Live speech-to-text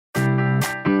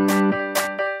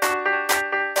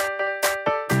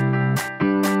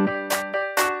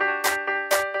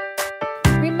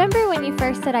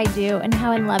said I do and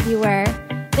how in love you were.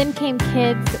 Then came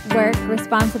kids, work,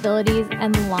 responsibilities,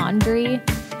 and laundry.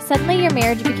 Suddenly your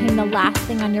marriage became the last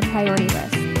thing on your priority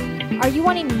list. Are you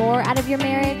wanting more out of your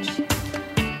marriage?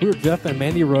 We're Jeff and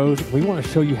Mandy Rose, and we want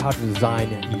to show you how to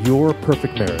design your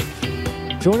perfect marriage.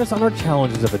 Join us on our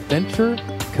challenges of adventure,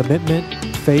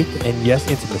 commitment, faith, and yes,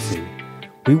 intimacy.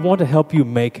 We want to help you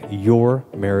make your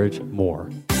marriage more.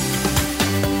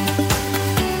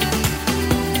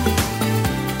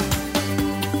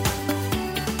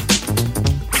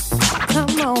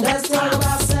 Come on. Let's talk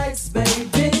about sex,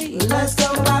 baby. Let's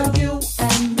talk about you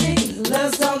and me.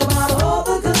 Let's talk about all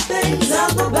the good things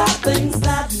and the bad things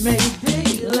that may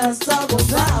be. Let's talk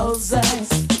about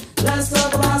sex. Let's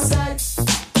talk about sex.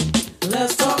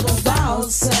 Let's talk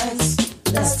about sex.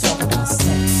 Let's talk about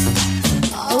sex.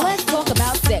 Let's talk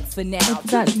about sex for now. It's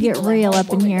about to get real up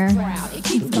in here.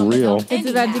 Real. It's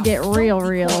about to get real.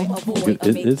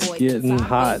 It's getting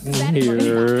hot in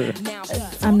here.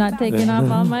 I'm not taking off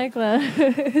all my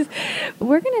clothes.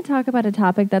 We're going to talk about a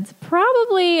topic that's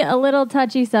probably a little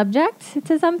touchy subject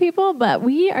to some people, but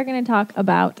we are going to talk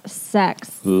about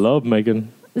sex. Love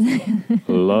Megan.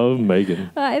 Love Megan.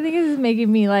 I think this is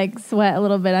making me sweat a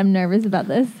little bit. I'm nervous about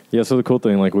this. Yeah, so the cool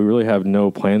thing, we really have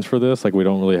no plans for this. We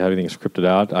don't really have anything scripted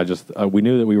out. We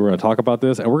knew that we were going to talk about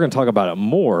this, and we're going to talk about it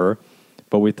more,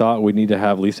 but we thought we need to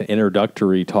have at least an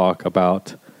introductory talk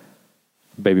about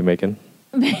baby making.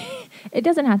 It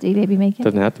doesn't have to be baby making.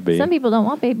 Doesn't have to be. Some people don't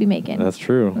want baby making. That's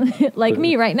true.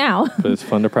 Me right now. But it's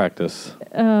fun to practice.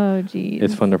 Oh, geez.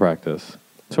 It's fun to practice.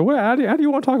 So how do you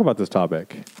want to talk about this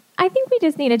topic? I think we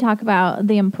just need to talk about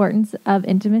the importance of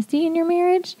intimacy in your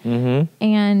marriage. Mm-hmm.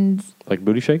 And like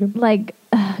booty shaking?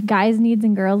 Guys' needs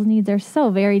and girls' needs are so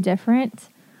very different.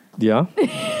 Yeah.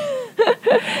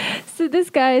 So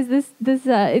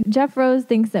Jeff Rose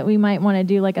thinks that we might want to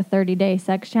do a 30-day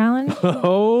sex challenge.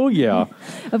 Oh, yeah.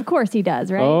 Of course he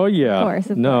does, right? Oh, yeah. Of course.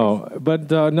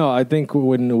 But I think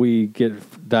when we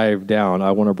dive down,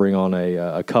 I want to bring on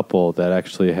a couple that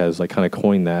actually has kind of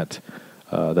coined that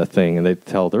thing, and they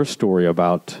tell their story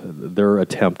about their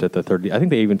attempt at the 30. I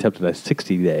think they even attempted a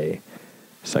 60-day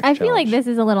sex challenge. I feel like this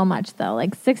is a little much, though.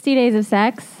 60 days of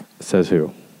sex. Says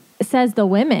who? Says the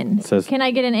women. Says, can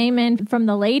I get an amen from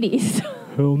the ladies?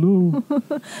 Hell no.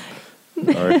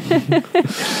 Sorry.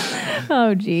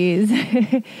 Oh, geez.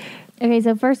 Okay,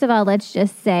 so first of all, let's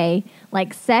just say,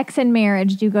 sex and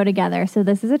marriage do go together. So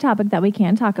this is a topic that we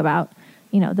can talk about.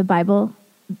 The Bible,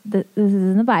 this is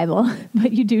in the Bible,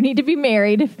 but you do need to be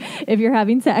married if you're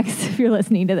having sex, if you're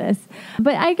listening to this.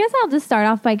 But I guess I'll just start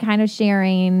off by kind of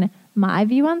sharing my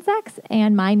view on sex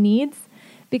and my needs,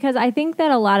 because I think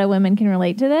that a lot of women can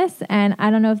relate to this. And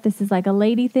I don't know if this is a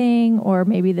lady thing or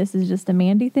maybe this is just a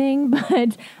Mandy thing,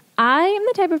 but I am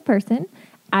the type of person,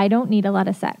 I don't need a lot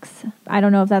of sex. I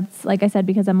don't know if that's, like I said,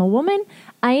 because I'm a woman.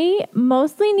 I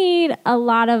mostly need a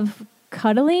lot of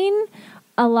cuddling,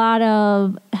 a lot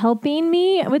of helping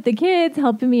me with the kids,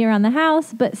 helping me around the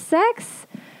house. But sex,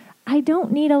 I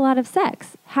don't need a lot of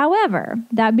sex. However,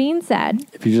 that being said...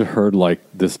 If you just heard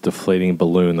this deflating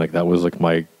balloon, that was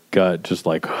my gut, just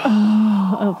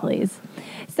oh, please.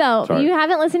 So Sorry. You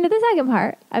haven't listened to the second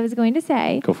part. I was going to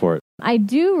say... Go for it. I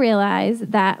do realize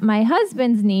that my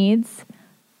husband's needs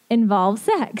involve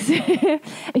sex.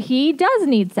 He does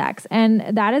need sex. And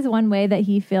that is one way that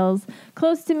he feels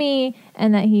close to me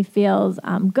and that he feels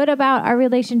good about our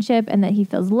relationship and that he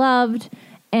feels loved.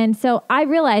 And so I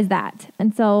realize that.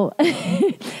 And so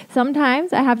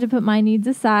sometimes I have to put my needs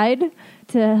aside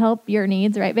to help your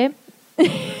needs, right, babe?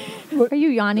 Are you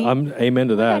yawning? I'm amen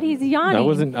to that. God, he's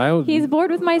yawning. He's bored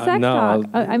with my sex talk.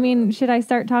 Should I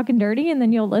start talking dirty and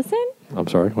then you'll listen? I'm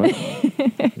sorry. What?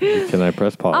 Can I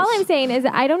press pause? All I'm saying is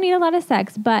that I don't need a lot of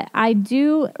sex, but I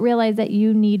do realize that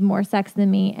you need more sex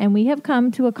than me, and we have come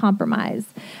to a compromise.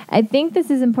 I think this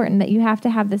is important that you have to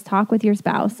have this talk with your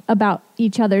spouse about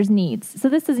each other's needs. So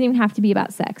this doesn't even have to be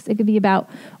about sex. It could be about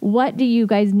what do you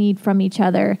guys need from each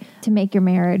other to make your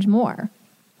marriage more.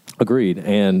 Agreed.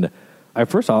 And I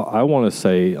want to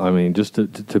say, just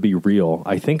to be real,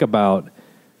 I think about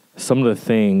some of the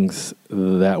things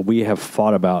that we have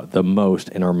fought about the most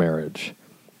in our marriage.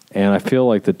 And I feel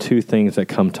like the two things that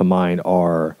come to mind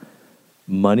are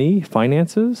money,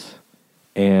 finances,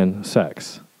 and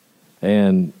sex.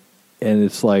 And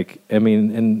it's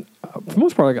and for the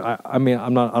most part, I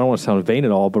don't want to sound vain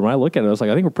at all, but when I look at it, I was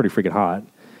I think we're pretty freaking hot.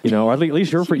 Or at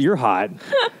least you're hot.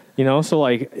 So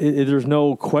there's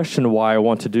no question why I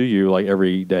want to do you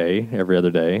every day, every other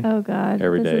day. Oh God.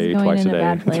 Every day, twice a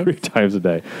day, 3 times a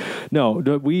day. No,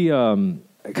 we kind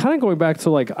of going back to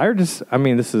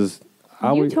this is,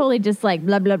 You totally just like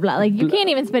blah, blah, blah. Like you can't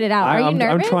even spit it out. Are you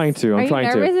nervous? I'm trying to. Are you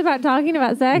nervous about talking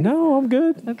about sex? No, I'm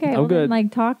good. Okay, I'm good. Then,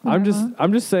 like talk. I'm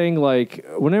just saying, like,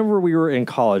 whenever we were in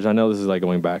college, I know this is like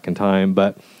going back in time,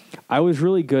 but I was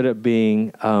really good at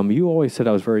being, you always said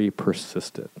I was very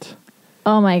persistent.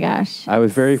 Oh my gosh. I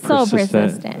was very persistent.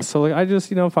 persistent. So like I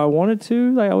just, if I wanted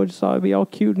to, like I would just be all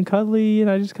cute and cuddly and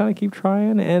I just kind of keep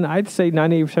trying. And I'd say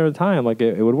 98% of the time, like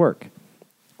it would work.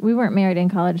 We weren't married in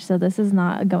college, so this is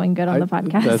not going good on the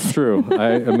podcast. That's true.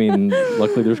 I mean,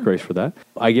 luckily there's grace for that.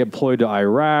 I get deployed to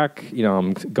Iraq.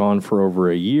 I'm gone for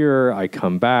over a year. I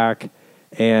come back,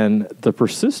 and the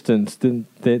persistence didn't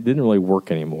really work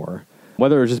anymore.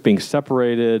 Whether it was just being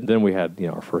separated, then we had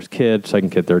our first kid, second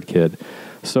kid, third kid.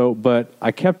 So, but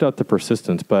I kept up the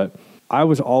persistence. But I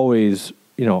was always,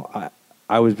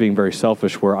 I was being very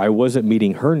selfish where I wasn't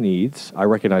meeting her needs. I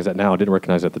recognize that now. I didn't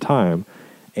recognize it at the time.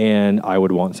 And I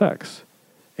would want sex.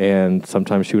 And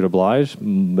sometimes she would oblige.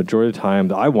 Majority of the time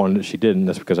that I wanted it, she didn't.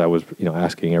 That's because I was,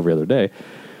 asking every other day.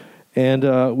 And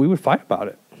we would fight about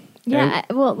it. Yeah,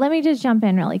 well, let me just jump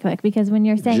in really quick because when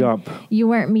you're saying you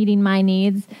weren't meeting my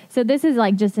needs, so this is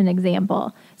like just an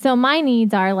example. So my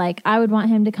needs are like I would want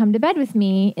him to come to bed with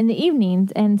me in the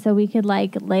evenings, and so we could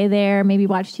like lay there, maybe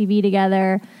watch TV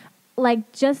together,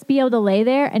 like just be able to lay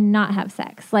there and not have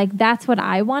sex. Like that's what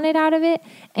I wanted out of it.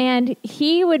 And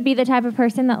he would be the type of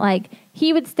person that like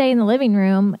he would stay in the living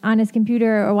room on his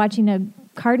computer or watching a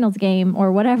Cardinals game or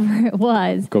whatever it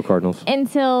was. Go Cardinals.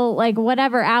 Until like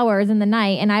whatever hours in the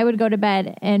night, and I would go to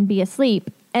bed and be asleep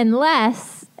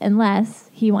unless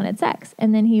he wanted sex.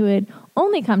 And then he would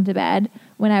only come to bed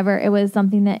whenever it was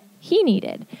something that he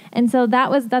needed. And so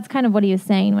that's kind of what he was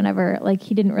saying whenever like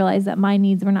he didn't realize that my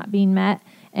needs were not being met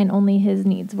and only his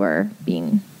needs were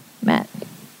being met.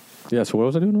 Yeah, so what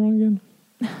was I doing wrong again?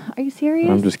 Are you serious?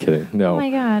 I'm just kidding. No. Oh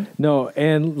my God. No,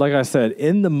 and like I said,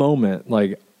 in the moment,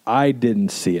 like I didn't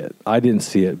see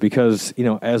it because,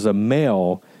 as a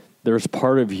male, there's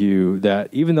part of you that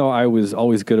even though I was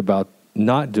always good about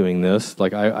not doing this,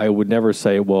 like I would never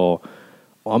say, well,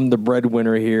 I'm the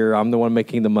breadwinner here. I'm the one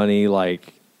making the money.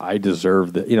 Like I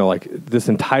deserve that, like this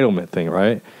entitlement thing,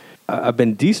 right? I've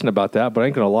been decent about that, but I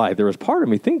ain't going to lie. There was part of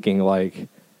me thinking like,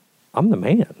 I'm the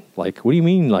man. Like, what do you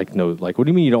mean? Like, no, like, what do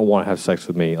you mean you don't want to have sex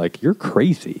with me? Like, you're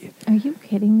crazy. Are you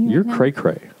kidding me? You're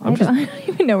cray-cray. I don't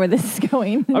even know where this is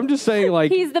going. I'm just saying,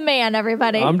 like... He's the man,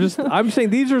 everybody. I'm saying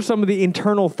these are some of the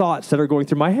internal thoughts that are going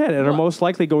through my head and are most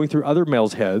likely going through other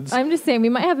males' heads. I'm just saying, we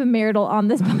might have a marital on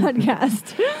this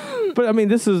podcast. But, I mean,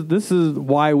 this is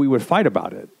why we would fight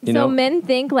about it, you know? Men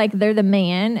think, like, they're the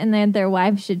man, and then their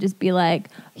wives should just be like,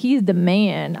 he's the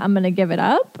man, I'm going to give it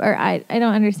up? Or I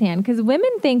don't understand. Because women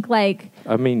think, like...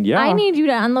 I mean, yeah. I need you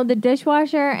to unload the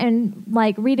dishwasher and,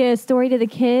 like, read a story to the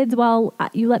kids while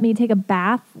you let me take a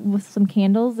bath with some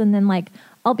candles, and then, like,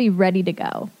 I'll be ready to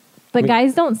go. But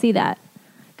guys don't see that.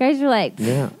 Guys are like,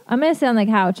 I'm going to sit on the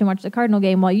couch and watch the Cardinal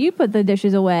game while you put the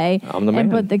dishes away. I'm the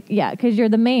man. Because you're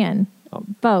the man.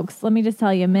 Folks, let me just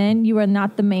tell you, men, you are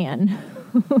not the man.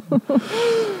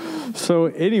 So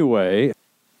anyway,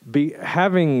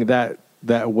 having that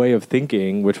way of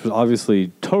thinking, which was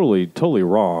obviously totally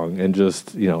wrong and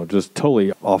just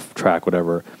totally off track,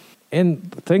 whatever.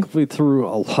 And thankfully through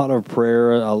a lot of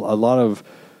prayer, a lot of,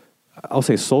 I'll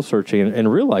say soul searching and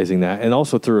realizing that, and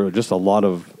also through just a lot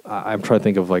of, I'm trying to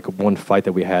think of like one fight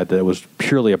that we had that was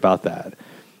purely about that.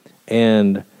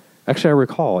 And actually I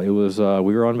recall it was,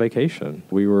 we were on vacation.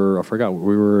 We were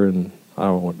in,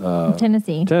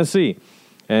 Tennessee.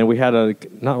 And we had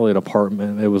not really an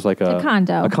apartment. It was like a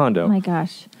condo. A condo. Oh my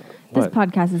gosh. This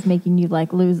podcast is making you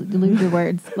like lose your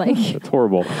words. Like it's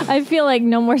horrible. I feel like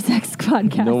no more sex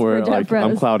podcast. No more. For Jeff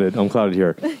Rose. I'm clouded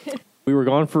here. We were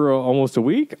gone for almost a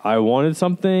week. I wanted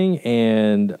something,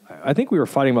 and I think we were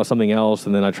fighting about something else.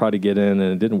 And then I tried to get in,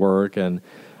 and it didn't work. And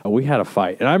we had a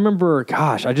fight. And I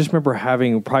just remember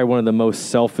having probably one of the most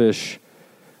selfish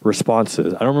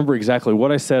responses. I don't remember exactly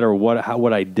what I said or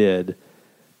what I did,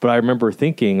 but I remember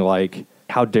thinking like,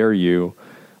 "How dare you?"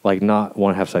 Like not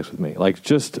want to have sex with me, like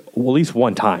just at least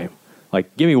one time,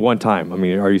 like give me one time. I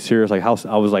mean, are you serious? Like how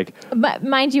I was like, but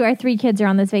mind you, our 3 kids are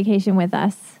on this vacation with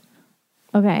us.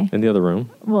 Okay. In the other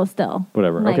room. Well, still.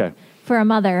 Whatever. Like, okay. For a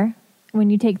mother, when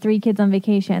you take 3 kids on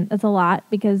vacation, that's a lot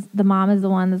because the mom is the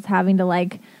one that's having to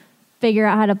like figure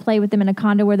out how to play with them in a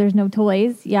condo where there's no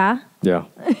toys. Yeah. Yeah.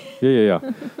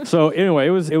 Yeah. So anyway,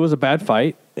 it was a bad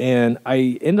fight, and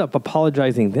I ended up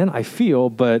apologizing. Then I feel,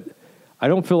 but I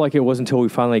don't feel like it was until we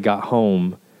finally got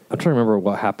home. I'm trying to remember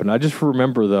what happened. I just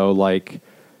remember though, like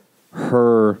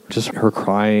her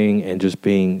crying and just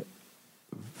being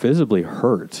visibly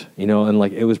hurt, and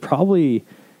like it was probably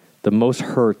the most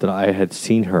hurt that I had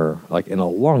seen her like in a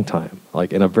long time,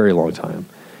 like in a very long time.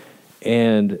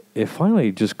 And it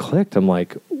finally just clicked. I'm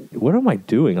like, what am I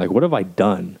doing? Like, what have I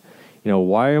done? You know,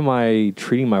 why am I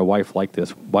treating my wife like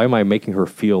this? Why am I making her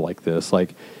feel like this?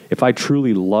 Like, if I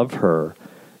truly love her,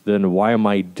 then why am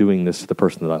I doing this to the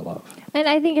person that I love? And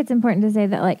I think it's important to say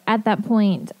that, like, at that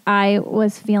point, I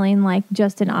was feeling like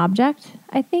just an object,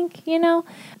 I think, you know,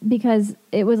 because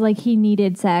it was like he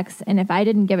needed sex. And if I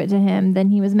didn't give it to him, then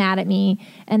he was mad at me.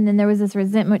 And then there was this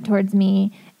resentment towards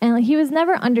me. And like, he was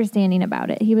never understanding about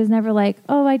it. He was never like,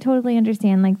 oh, I totally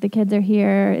understand. Like, the kids are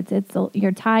here.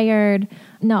 You're tired.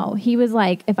 No, he was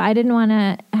like, if I didn't want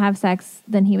to have sex,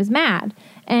 then he was mad.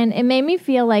 And it made me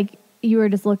feel like you were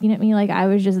just looking at me like I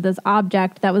was just this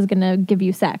object that was going to give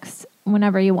you sex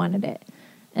whenever you wanted it.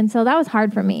 And so that was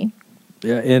hard for me.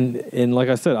 Yeah. And like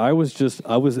I said, I was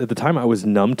at the time I was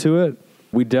numb to it.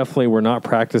 We definitely were not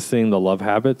practicing the love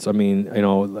habits. I mean, you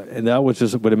know, and that would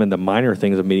have been the minor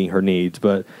things of meeting her needs.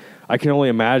 But I can only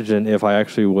imagine if I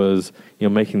actually was, you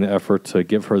know, making the effort to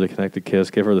give her the connected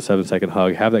kiss, give her the 7-second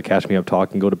hug, have that catch me up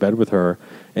talk and go to bed with her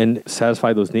and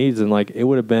satisfy those needs. And like, it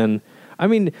would have been, I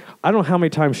mean, I don't know how many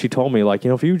times she told me, like, you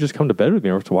know, if you just come to bed with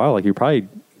me once in a while, like, you probably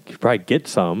get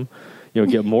some, you know,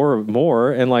 get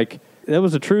more. And like, that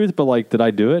was the truth. But like, did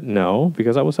I do it? No,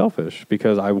 because I was selfish,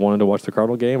 because I wanted to watch the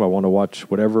Cardinal game. I wanted to watch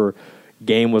whatever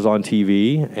game was on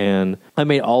TV. And I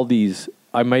made all these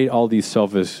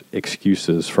selfish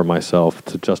excuses for myself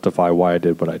to justify why I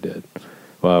did what I did.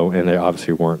 Well, and they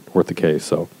obviously weren't worth the case.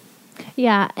 So.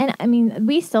 Yeah. And I mean,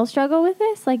 we still struggle with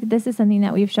this. Like, this is something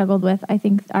that we've struggled with, I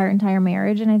think, our entire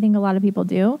marriage. And I think a lot of people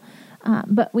do.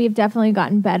 But we've definitely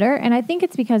gotten better. And I think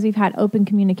it's because we've had open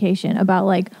communication about,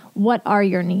 like, what are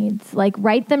your needs? Like,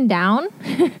 write them down.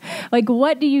 Like,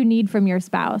 what do you need from your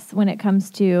spouse when it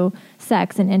comes to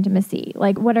sex and intimacy?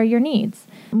 Like, what are your needs?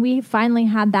 We finally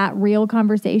had that real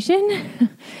conversation.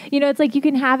 You know, it's like you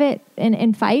can have it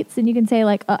in fights and you can say,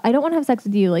 like, I don't want to have sex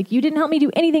with you. Like, you didn't help me do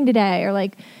anything today. Or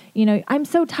like, you know, I'm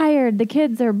so tired. The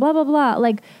kids are blah, blah, blah.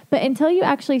 Like, but until you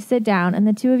actually sit down and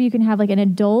the two of you can have like an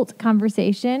adult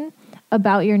conversation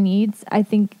about your needs, I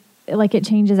think like it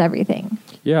changes everything.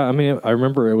 Yeah. I mean, I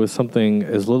remember it was something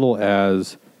as little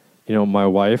as, you know, my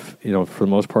wife, you know, for the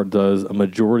most part does a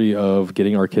majority of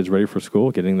getting our kids ready for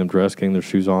school, getting them dressed, getting their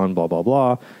shoes on, blah, blah,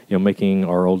 blah, you know, making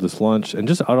our oldest lunch and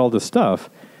just all this stuff.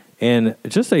 And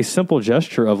just a simple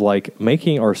gesture of like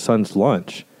making our son's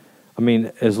lunch. I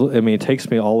mean, it takes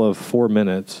me all of 4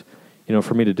 minutes, you know,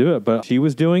 for me to do it, but she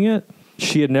was doing it.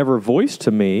 She had never voiced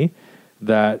to me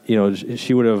that, you know,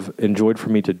 she would have enjoyed for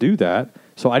me to do that.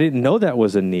 So I didn't know that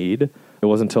was a need. It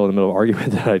wasn't until in the middle of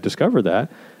argument that I discovered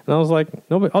that. And I was like,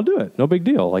 no, I'll do it. No big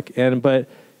deal. Like, but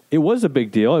it was a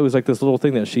big deal. It was like this little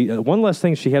thing that one less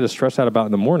thing she had to stress out about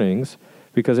in the mornings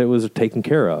because it was taken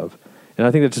care of. And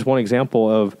I think that's just one example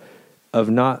of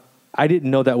not, I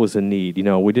didn't know that was a need. You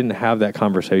know, we didn't have that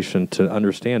conversation to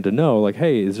understand, to know, like,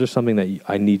 hey, is there something that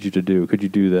I need you to do? Could you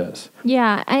do this?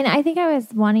 Yeah, and I think I was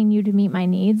wanting you to meet my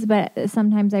needs, but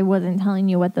sometimes I wasn't telling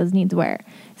you what those needs were.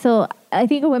 So I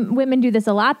think women do this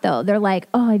a lot, though. They're like,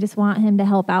 oh, I just want him to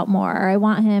help out more, or I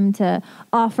want him to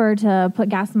offer to put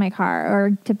gas in my car,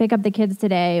 or to pick up the kids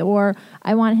today, or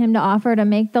I want him to offer to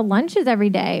make the lunches every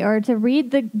day, or to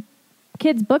read the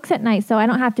kids' books at night so I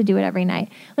don't have to do it every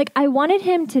night. Like, I wanted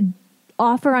him to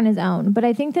offer on his own. But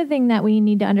I think the thing that we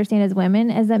need to understand as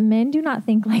women is that men do not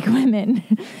think like women.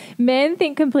 Men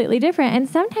think completely different. And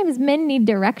sometimes men need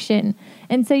direction.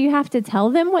 And so you have to tell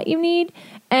them what you need.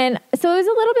 And so it was a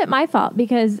little bit my fault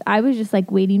because I was just like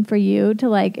waiting for you to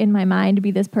like in my mind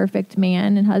be this perfect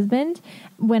man and husband,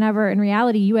 whenever in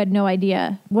reality you had no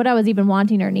idea what I was even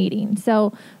wanting or needing.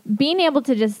 So being able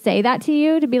to just say that to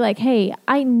you, to be like, hey,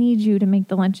 I need you to make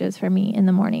the lunches for me in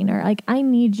the morning, or like, I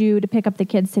need you to pick up the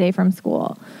kids today from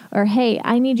school, or hey,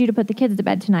 I need you to put the kids to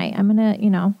bed tonight. I'm going to, you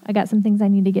know, I got some things I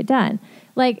need to get done.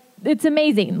 Like, it's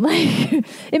amazing. Like,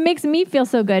 it makes me feel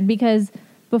so good because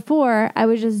before I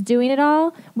was just doing it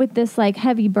all with this like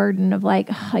heavy burden of like,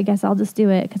 oh, I guess I'll just do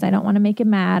it because I don't want to make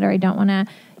him mad, or I don't want to,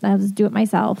 I'll just do it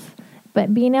myself.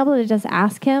 But being able to just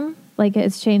ask him, like,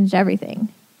 it's changed everything.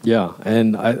 Yeah.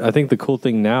 And I think the cool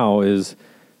thing now is,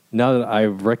 now that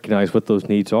I've recognized what those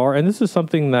needs are, and this is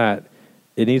something that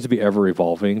it needs to be ever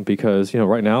evolving because, you know,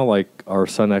 right now, like, our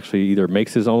son actually either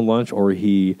makes his own lunch or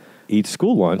he eats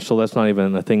school lunch. So that's not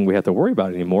even a thing we have to worry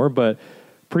about anymore. But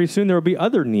pretty soon there will be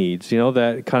other needs, you know,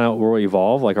 that kind of will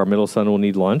evolve. Like, our middle son will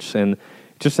need lunch, and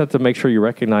just have to make sure you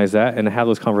recognize that and have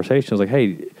those conversations like,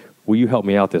 hey, will you help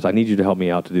me out this? I need you to help me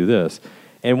out to do this.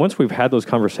 And once we've had those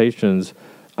conversations,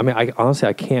 I mean, honestly,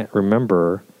 I can't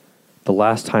remember the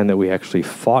last time that we actually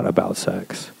fought about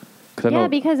sex. 'Cause I Yeah, know-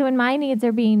 because when my needs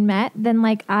are being met, then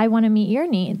like I want to meet your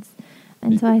needs.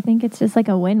 And so I think it's just like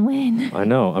a win-win. I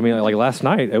know. I mean, like last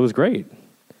night, it was great.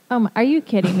 Are you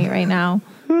kidding me right now?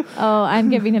 Oh, I'm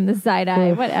giving him the side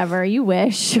eye. Whatever, you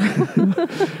wish.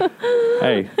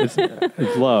 Hey,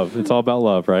 it's love. It's all about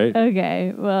love, right?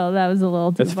 Okay, well, that was a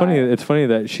little too It's funny. far. It's funny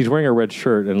that she's wearing a red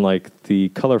shirt and like the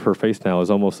color of her face now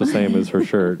is almost the same as her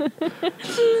shirt.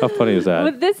 How funny is that?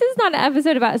 But this is not an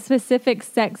episode about specific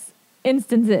sex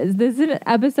instances. This is an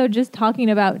episode just talking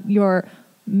about your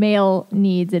male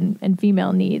needs and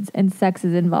female needs, and sex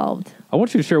is involved. I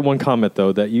want you to share one comment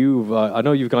though that you've. I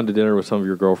know you've gone to dinner with some of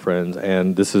your girlfriends,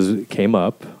 and came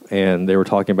up, and they were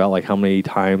talking about like how many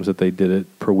times that they did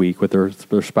it per week with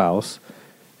their spouse.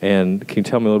 And can you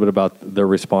tell me a little bit about their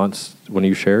response when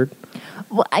you shared?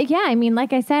 Well, yeah, I mean,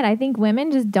 like I said, I think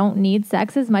women just don't need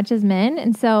sex as much as men.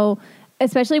 And so,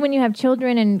 especially when you have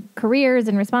children and careers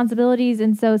and responsibilities.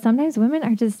 And so sometimes women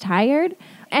are just tired.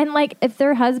 And like if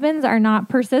their husbands are not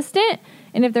persistent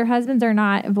and if their husbands are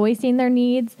not voicing their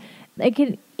needs, it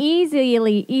can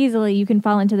easily, you can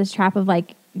fall into this trap of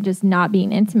like just not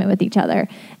being intimate with each other.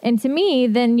 And to me,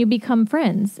 then you become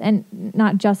friends, and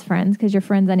not just friends because you're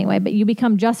friends anyway, but you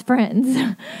become just friends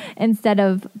instead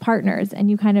of partners. And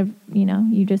you kind of,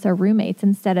 you just are roommates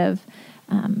instead of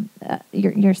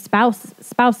your spouses.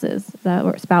 Is that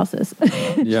or spouses?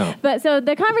 Yeah. But so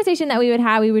the conversation that we would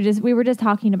have, we were just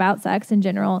talking about sex in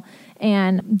general,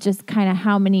 and just kind of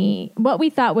what we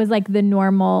thought was like the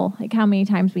normal, like how many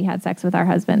times we had sex with our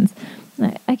husbands.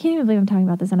 I can't even believe I'm talking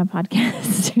about this on a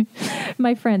podcast.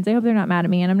 My friends, I hope they're not mad at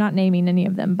me, and I'm not naming any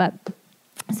of them, but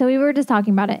so we were just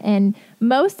talking about it, and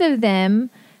most of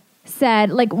them said,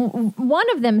 like one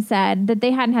of them said that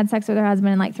they hadn't had sex with their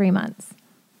husband in like 3 months.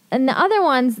 And the other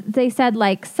ones, they said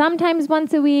like sometimes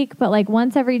once a week, but like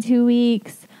once every 2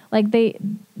 weeks. Like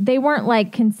they weren't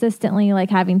like consistently like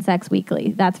having sex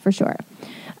weekly. That's for sure.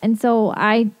 And so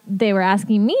they were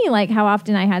asking me like how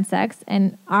often I had sex,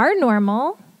 and our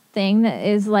normal thing that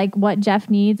is like what Jeff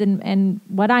needs and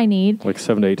what I need. Like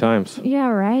 7 to 8 times. Yeah,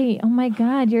 right. Oh my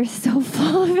God, you're so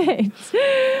full of it.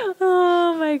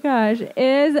 Oh my gosh.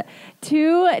 Is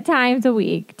 2 times a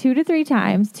week, 2 to 3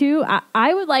 times. 2,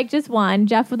 I would like just 1.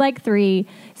 Jeff would like 3.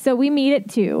 So we meet at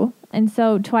 2. And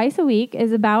so twice a week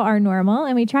is about our normal.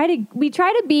 And we try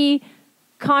to be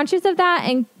conscious of that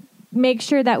and make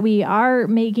sure that we are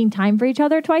making time for each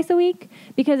other twice a week,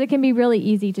 because it can be really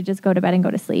easy to just go to bed and go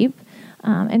to sleep.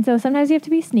 And so sometimes you have to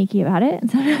be sneaky about it,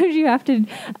 and sometimes you have to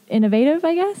innovative,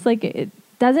 I guess. Like it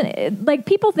doesn't, like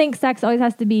people think sex always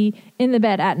has to be in the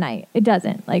bed at night. It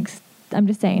doesn't. Like I'm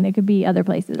just saying, it could be other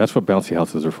places. That's what bouncy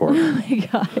houses are for. Oh my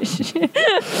gosh.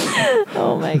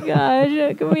 Oh my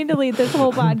gosh. Can we delete this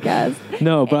whole podcast?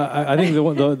 No, but I think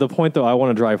the point though I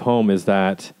want to drive home is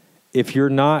that if you're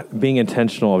not being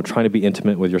intentional of trying to be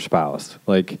intimate with your spouse,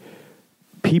 like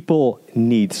people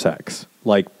need sex.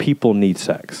 Like people need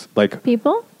sex. Like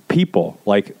people,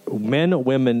 like men,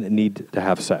 women need to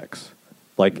have sex.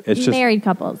 Like it's just married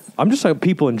couples. I'm just saying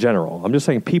people in general. I'm just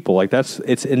saying people. Like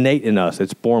it's innate in us.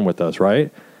 It's born with us,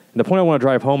 right? And the point I want to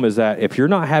drive home is that if you're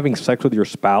not having sex with your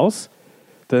spouse,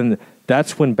 then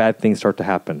that's when bad things start to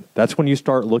happen. That's when you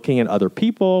start looking at other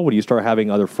people, when you start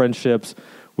having other friendships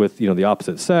with, the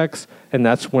opposite sex, and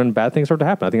that's when bad things start to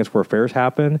happen. I think that's where affairs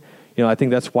happen. I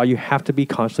think that's why you have to be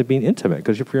constantly being intimate,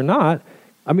 because if you're not,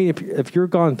 I mean, if you're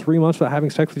gone 3 months without having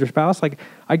sex with your spouse, like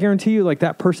I guarantee you, like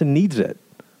that person needs it.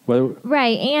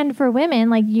 Right. And for women,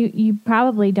 like you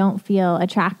probably don't feel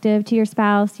attractive to your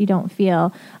spouse. You don't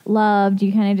feel loved.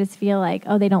 You kind of just feel like,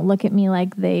 oh, they don't look at me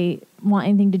like they want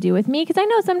anything to do with me. Because I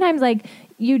know sometimes like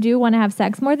you do want to have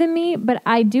sex more than me, but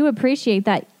I do appreciate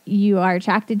that you are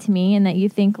attracted to me and that you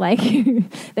think like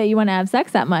that you want to have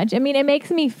sex that much. I mean, it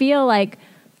makes me feel like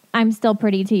I'm still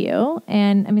pretty to you.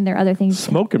 And I mean, there are other things.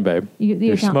 Smoking, babe.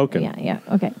 You're smoking. Yeah.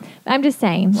 Okay. I'm just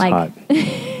saying, it's like,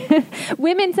 hot.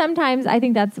 Women sometimes, I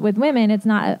think that's with women, it's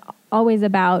not always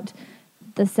about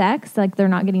the sex. Like they're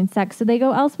not getting sex, so they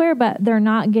go elsewhere, but they're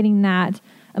not getting that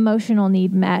emotional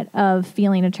need met of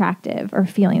feeling attractive or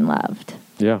feeling loved.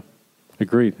 Yeah.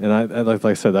 Agreed. And I like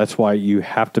I said, that's why you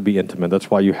have to be intimate. That's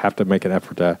why you have to make an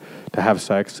effort to have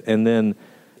sex. And then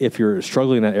if you're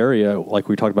struggling in that area, like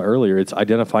we talked about earlier, it's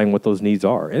identifying what those needs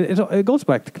are. It goes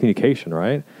back to communication,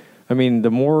 right? I mean,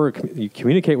 the more you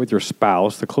communicate with your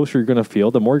spouse, the closer you're going to feel,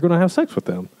 the more you're going to have sex with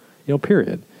them,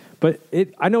 period. But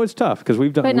I know it's tough because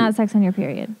we've done... But not sex on your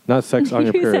period. Not sex on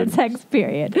your period. You said sex,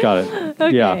 period. Got it.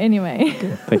 Okay, Yeah. Anyway.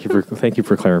 Thank you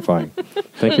for clarifying.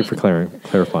 Thank you for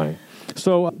clarifying.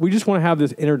 So we just want to have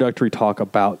this introductory talk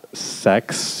about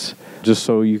sex, just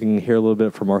so you can hear a little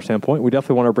bit from our standpoint. We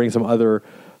definitely want to bring some other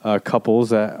couples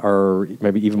that are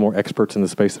maybe even more experts in the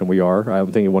space than we are. I'm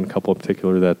thinking of one couple in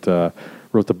particular that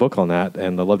wrote the book on that,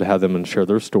 and I'd love to have them and share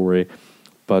their story.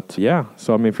 But yeah,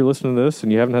 so I mean, if you're listening to this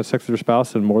and you haven't had sex with your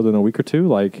spouse in more than a week or two,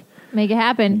 like, Make it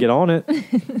happen. get on it.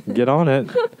 Get on it.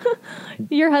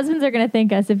 Your husbands are going to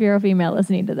thank us if you're a female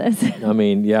listening to this. I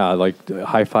mean, yeah, like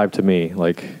high five to me.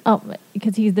 Like, Oh,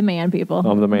 because he's the man, people.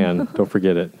 I'm the man. Don't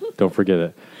forget it. Don't forget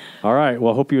it. All right.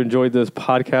 Well, hope you enjoyed this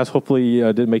podcast. Hopefully,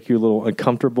 it didn't make you a little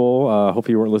uncomfortable.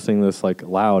 Hopefully, you weren't listening to this like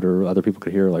loud, or other people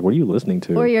could hear. Like, what are you listening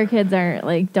to? Or your kids aren't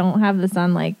like, don't have this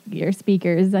on like your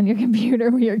speakers on your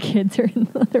computer where your kids are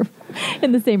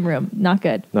in the same room. Not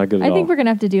good. Not good at I think all. we're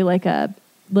gonna have to do like a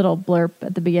little blurb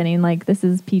at the beginning, like this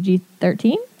is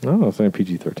PG-13. Oh, it's not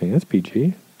PG-13. It's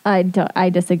PG. I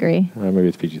disagree. Maybe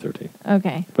it's PG-13,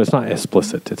 Okay. but it's not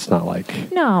explicit. It's not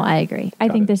like No, I agree. I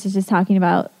Got think it. this is just talking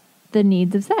about the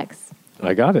needs of sex.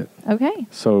 I got it. Okay.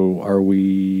 So, are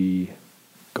we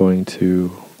going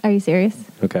to? Are you serious?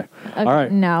 Okay. Okay. All right.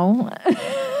 No.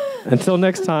 Until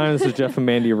next time, this is Jeff and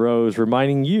Mandy Rose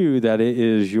reminding you that it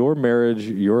is your marriage,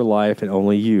 your life, and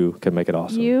only you can make it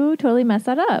awesome. You totally messed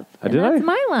that up. Did And that's I?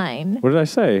 my line. What did I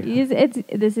say?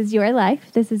 This is your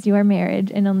life. This is your marriage,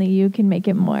 and only you can make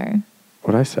it more.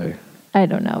 What did I say? I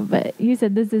don't know, but you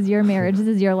said this is your marriage. This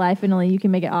is your life, and only you can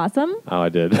make it awesome. Oh, I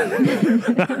did.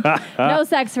 No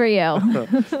sex for you.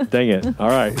 Dang it. All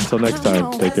right. Until next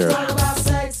time. Take care. Let's talk about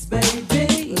sex,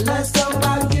 baby. Let's talk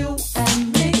about you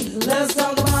and me. Let's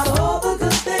talk about all the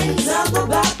good things and the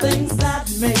bad things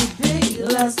that may be.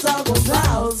 Let's talk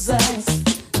about sex.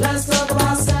 Let's talk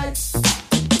about sex.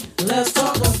 Let's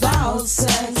talk about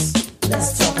sex.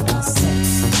 Let's talk about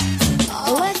sex.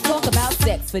 Let's talk about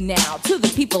sex for now. To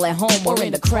the people at home or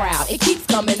in the crowd, it keeps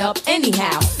coming up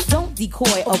anyhow. Don't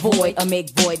decoy, avoid, or make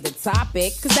void the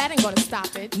topic, cause that ain't gonna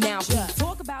stop it. Now, please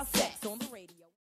talk about sex on the radio.